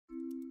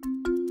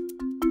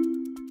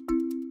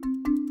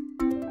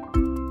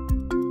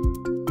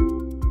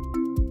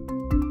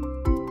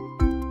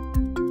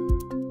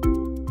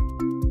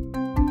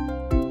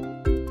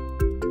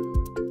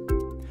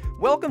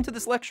Welcome to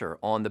this lecture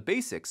on the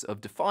basics of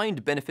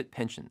defined benefit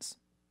pensions.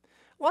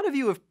 A lot of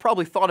you have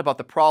probably thought about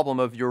the problem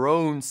of your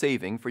own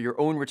saving for your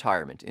own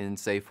retirement in,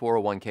 say,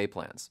 401k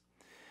plans.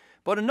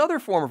 But another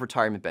form of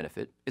retirement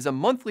benefit is a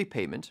monthly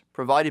payment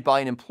provided by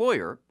an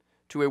employer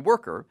to a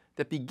worker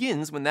that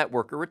begins when that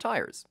worker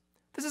retires.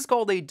 This is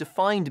called a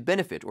defined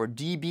benefit, or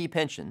DB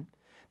pension,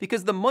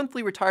 because the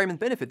monthly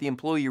retirement benefit the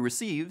employee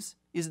receives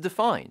is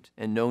defined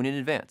and known in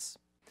advance.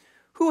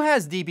 Who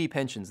has DB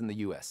pensions in the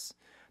U.S.?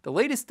 The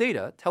latest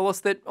data tell us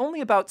that only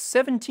about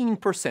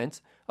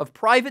 17% of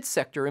private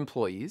sector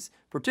employees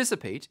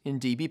participate in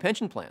DB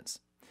pension plans.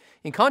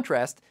 In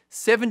contrast,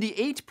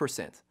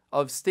 78%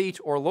 of state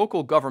or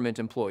local government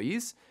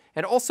employees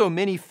and also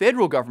many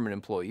federal government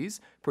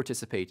employees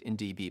participate in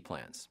DB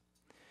plans.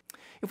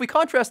 If we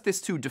contrast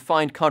this to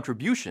defined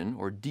contribution,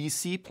 or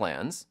DC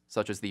plans,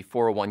 such as the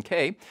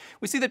 401k,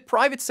 we see that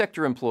private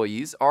sector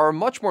employees are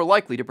much more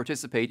likely to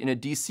participate in a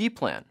DC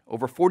plan.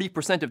 Over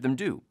 40% of them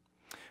do,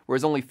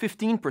 whereas only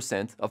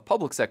 15% of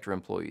public sector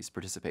employees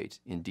participate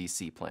in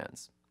DC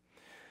plans.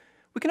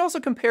 We can also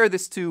compare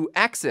this to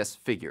access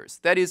figures,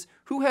 that is,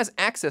 who has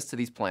access to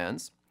these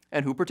plans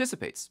and who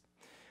participates.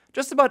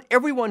 Just about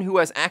everyone who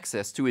has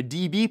access to a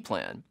DB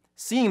plan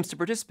seems to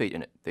participate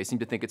in it. They seem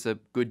to think it's a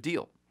good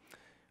deal.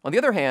 On the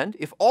other hand,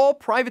 if all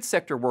private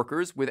sector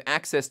workers with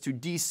access to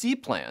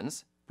DC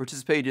plans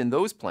participated in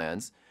those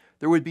plans,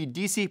 there would be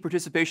DC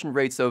participation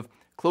rates of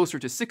closer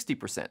to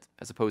 60%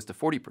 as opposed to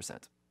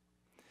 40%.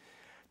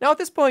 Now at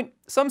this point,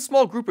 some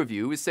small group of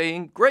you is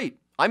saying, great,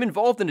 I'm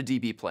involved in a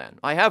DB plan.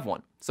 I have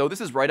one, so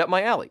this is right up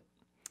my alley.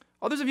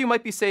 Others of you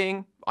might be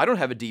saying, I don't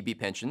have a DB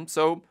pension,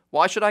 so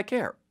why should I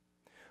care?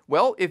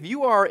 Well, if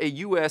you are a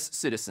U.S.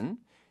 citizen,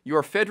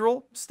 your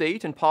federal,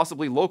 state, and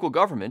possibly local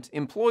government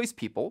employs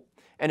people,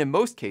 and in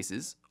most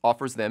cases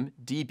offers them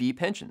DB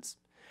pensions.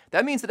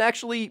 That means that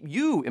actually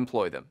you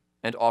employ them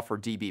and offer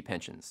DB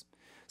pensions.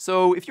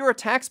 So if you're a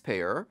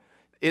taxpayer,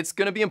 it's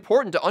going to be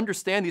important to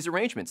understand these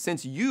arrangements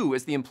since you,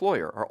 as the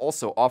employer, are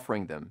also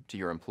offering them to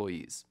your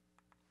employees.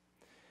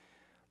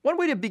 One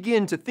way to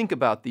begin to think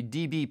about the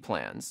DB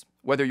plans,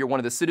 whether you're one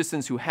of the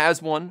citizens who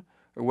has one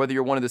or whether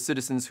you're one of the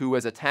citizens who,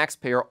 as a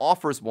taxpayer,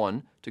 offers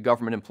one to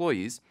government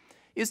employees,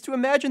 is to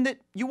imagine that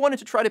you wanted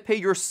to try to pay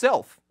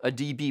yourself a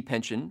DB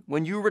pension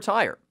when you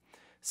retire,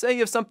 say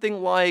of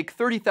something like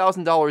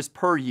 $30,000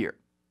 per year.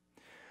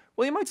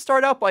 Well, you might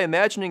start out by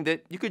imagining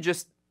that you could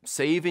just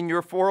save in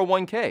your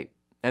 401k,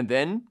 and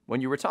then,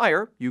 when you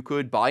retire, you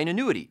could buy an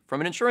annuity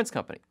from an insurance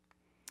company.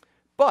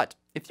 But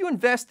if you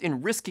invest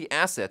in risky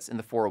assets in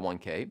the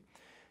 401k,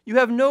 you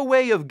have no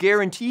way of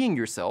guaranteeing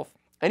yourself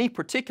any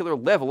particular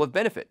level of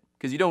benefit,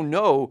 because you don't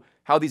know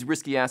how these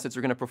risky assets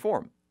are going to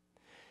perform.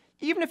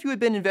 Even if you had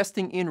been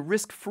investing in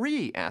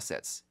risk-free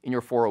assets in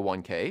your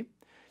 401k,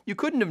 you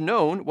couldn't have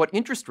known what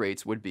interest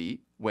rates would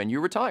be when you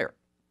retire.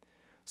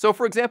 So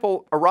for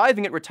example,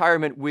 arriving at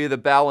retirement with a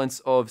balance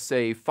of,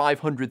 say,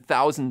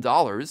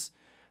 $500,000,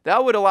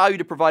 that would allow you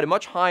to provide a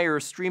much higher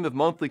stream of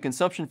monthly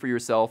consumption for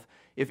yourself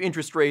if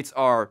interest rates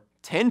are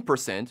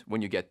 10%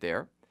 when you get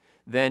there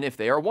than if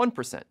they are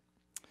 1%.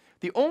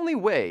 The only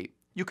way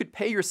you could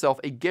pay yourself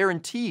a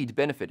guaranteed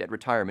benefit at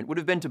retirement would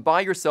have been to buy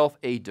yourself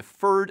a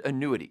deferred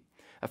annuity,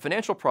 a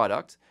financial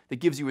product that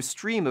gives you a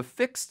stream of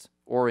fixed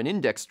or an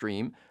index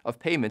stream of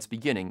payments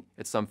beginning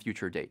at some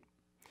future date.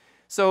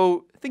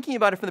 So thinking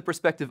about it from the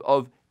perspective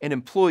of an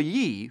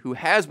employee who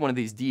has one of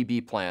these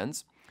DB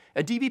plans,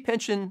 a DB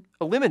pension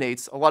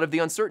eliminates a lot of the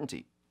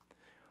uncertainty.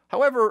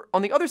 However,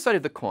 on the other side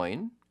of the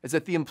coin is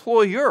that the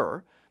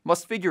employer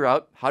must figure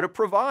out how to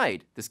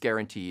provide this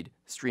guaranteed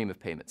stream of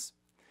payments.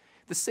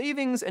 The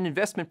savings and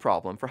investment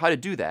problem for how to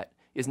do that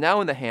is now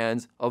in the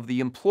hands of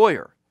the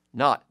employer,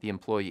 not the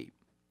employee.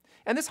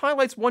 And this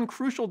highlights one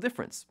crucial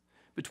difference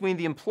between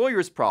the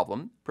employer's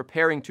problem,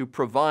 preparing to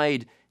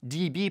provide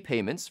DB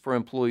payments for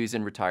employees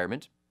in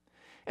retirement,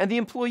 and the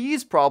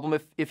employee's problem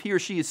if he or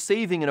she is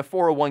saving in a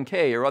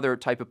 401k or other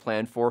type of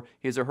plan for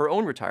his or her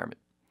own retirement.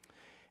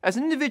 As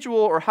an individual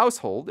or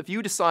household, if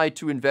you decide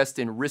to invest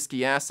in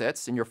risky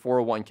assets in your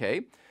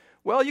 401k,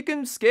 well, you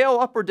can scale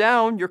up or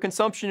down your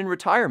consumption in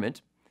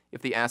retirement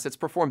if the assets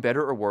perform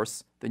better or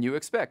worse than you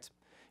expect.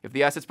 If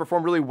the assets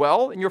perform really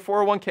well in your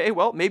 401k,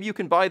 well, maybe you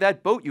can buy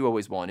that boat you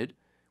always wanted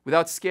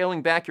without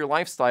scaling back your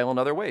lifestyle in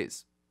other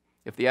ways.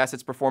 If the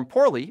assets perform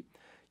poorly,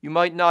 you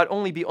might not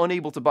only be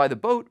unable to buy the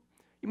boat,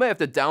 you might have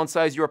to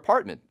downsize your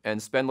apartment and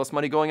spend less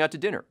money going out to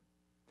dinner.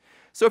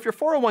 So if your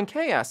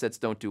 401k assets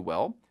don't do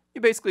well,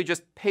 you basically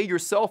just pay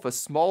yourself a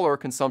smaller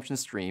consumption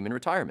stream in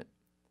retirement.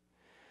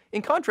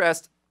 In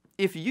contrast,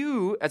 if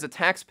you, as a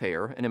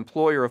taxpayer, an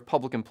employer of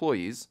public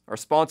employees, are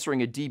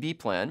sponsoring a DB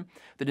plan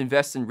that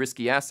invests in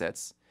risky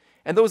assets,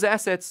 and those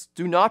assets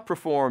do not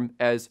perform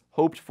as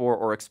hoped for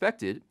or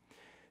expected,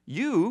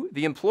 you,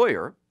 the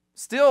employer,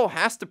 still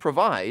has to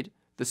provide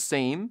the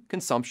same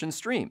consumption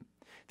stream.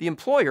 The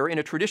employer in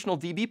a traditional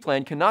DB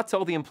plan cannot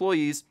tell the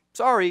employees,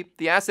 sorry,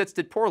 the assets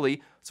did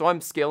poorly, so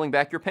I'm scaling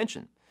back your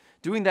pension.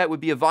 Doing that would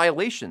be a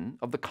violation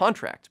of the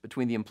contract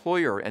between the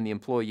employer and the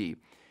employee.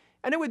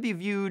 and it would be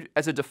viewed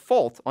as a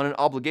default on an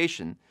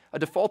obligation, a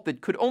default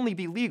that could only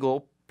be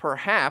legal,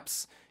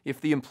 perhaps,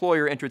 if the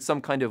employer entered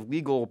some kind of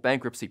legal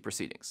bankruptcy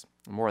proceedings.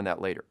 More on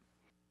that later.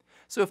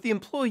 So if the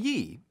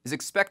employee is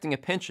expecting a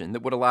pension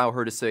that would allow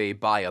her to, say,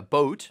 buy a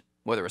boat,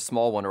 whether a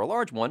small one or a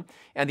large one,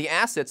 and the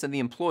assets in the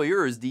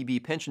employer's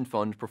DB pension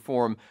fund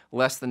perform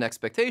less than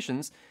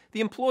expectations, the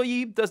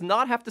employee does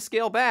not have to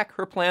scale back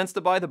her plans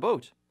to buy the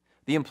boat.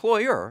 The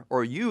employer,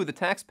 or you, the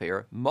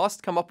taxpayer,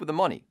 must come up with the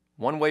money,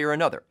 one way or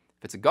another.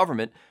 If it's a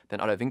government,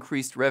 then out of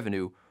increased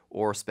revenue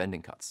or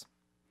spending cuts.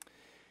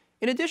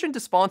 In addition to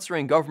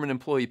sponsoring government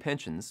employee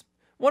pensions,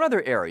 one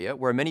other area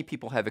where many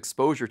people have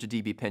exposure to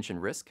DB pension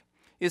risk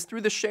is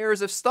through the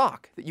shares of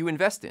stock that you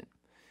invest in.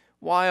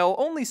 While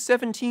only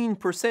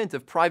 17%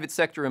 of private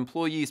sector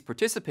employees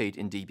participate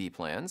in DB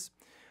plans,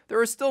 there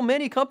are still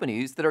many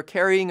companies that are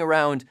carrying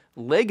around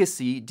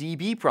legacy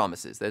DB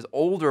promises, that is,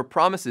 older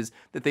promises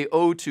that they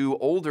owe to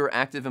older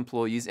active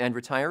employees and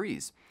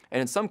retirees,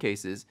 and in some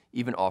cases,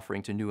 even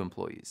offering to new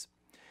employees.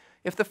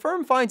 If the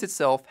firm finds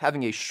itself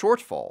having a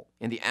shortfall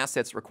in the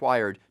assets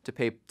required to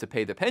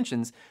pay the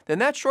pensions, then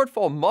that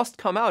shortfall must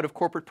come out of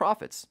corporate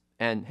profits,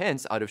 and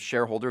hence out of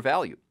shareholder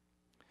value.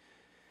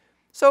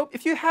 So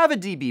if you have a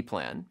DB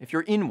plan, if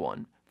you're in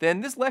one,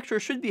 then this lecture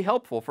should be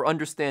helpful for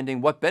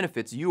understanding what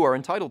benefits you are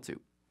entitled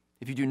to.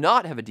 If you do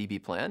not have a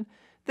DB plan,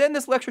 then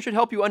this lecture should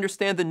help you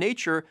understand the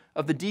nature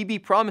of the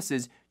DB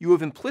promises you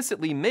have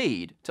implicitly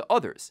made to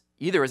others,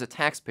 either as a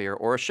taxpayer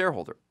or a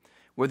shareholder.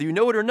 Whether you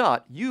know it or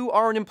not, you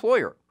are an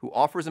employer who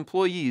offers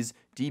employees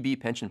DB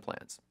pension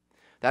plans.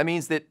 That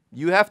means that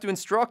you have to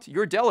instruct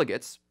your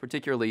delegates,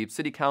 particularly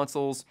city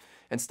councils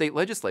and state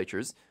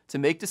legislatures, to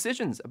make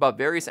decisions about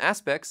various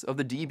aspects of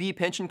the DB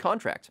pension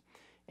contract.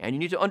 And you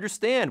need to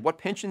understand what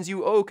pensions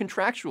you owe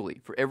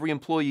contractually for every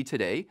employee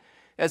today,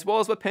 as well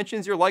as what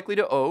pensions you're likely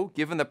to owe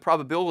given the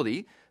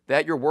probability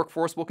that your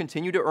workforce will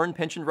continue to earn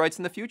pension rights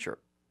in the future.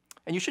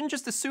 And you shouldn't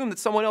just assume that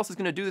someone else is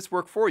going to do this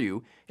work for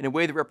you in a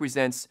way that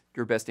represents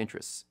your best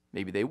interests.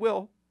 Maybe they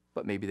will,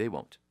 but maybe they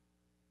won't.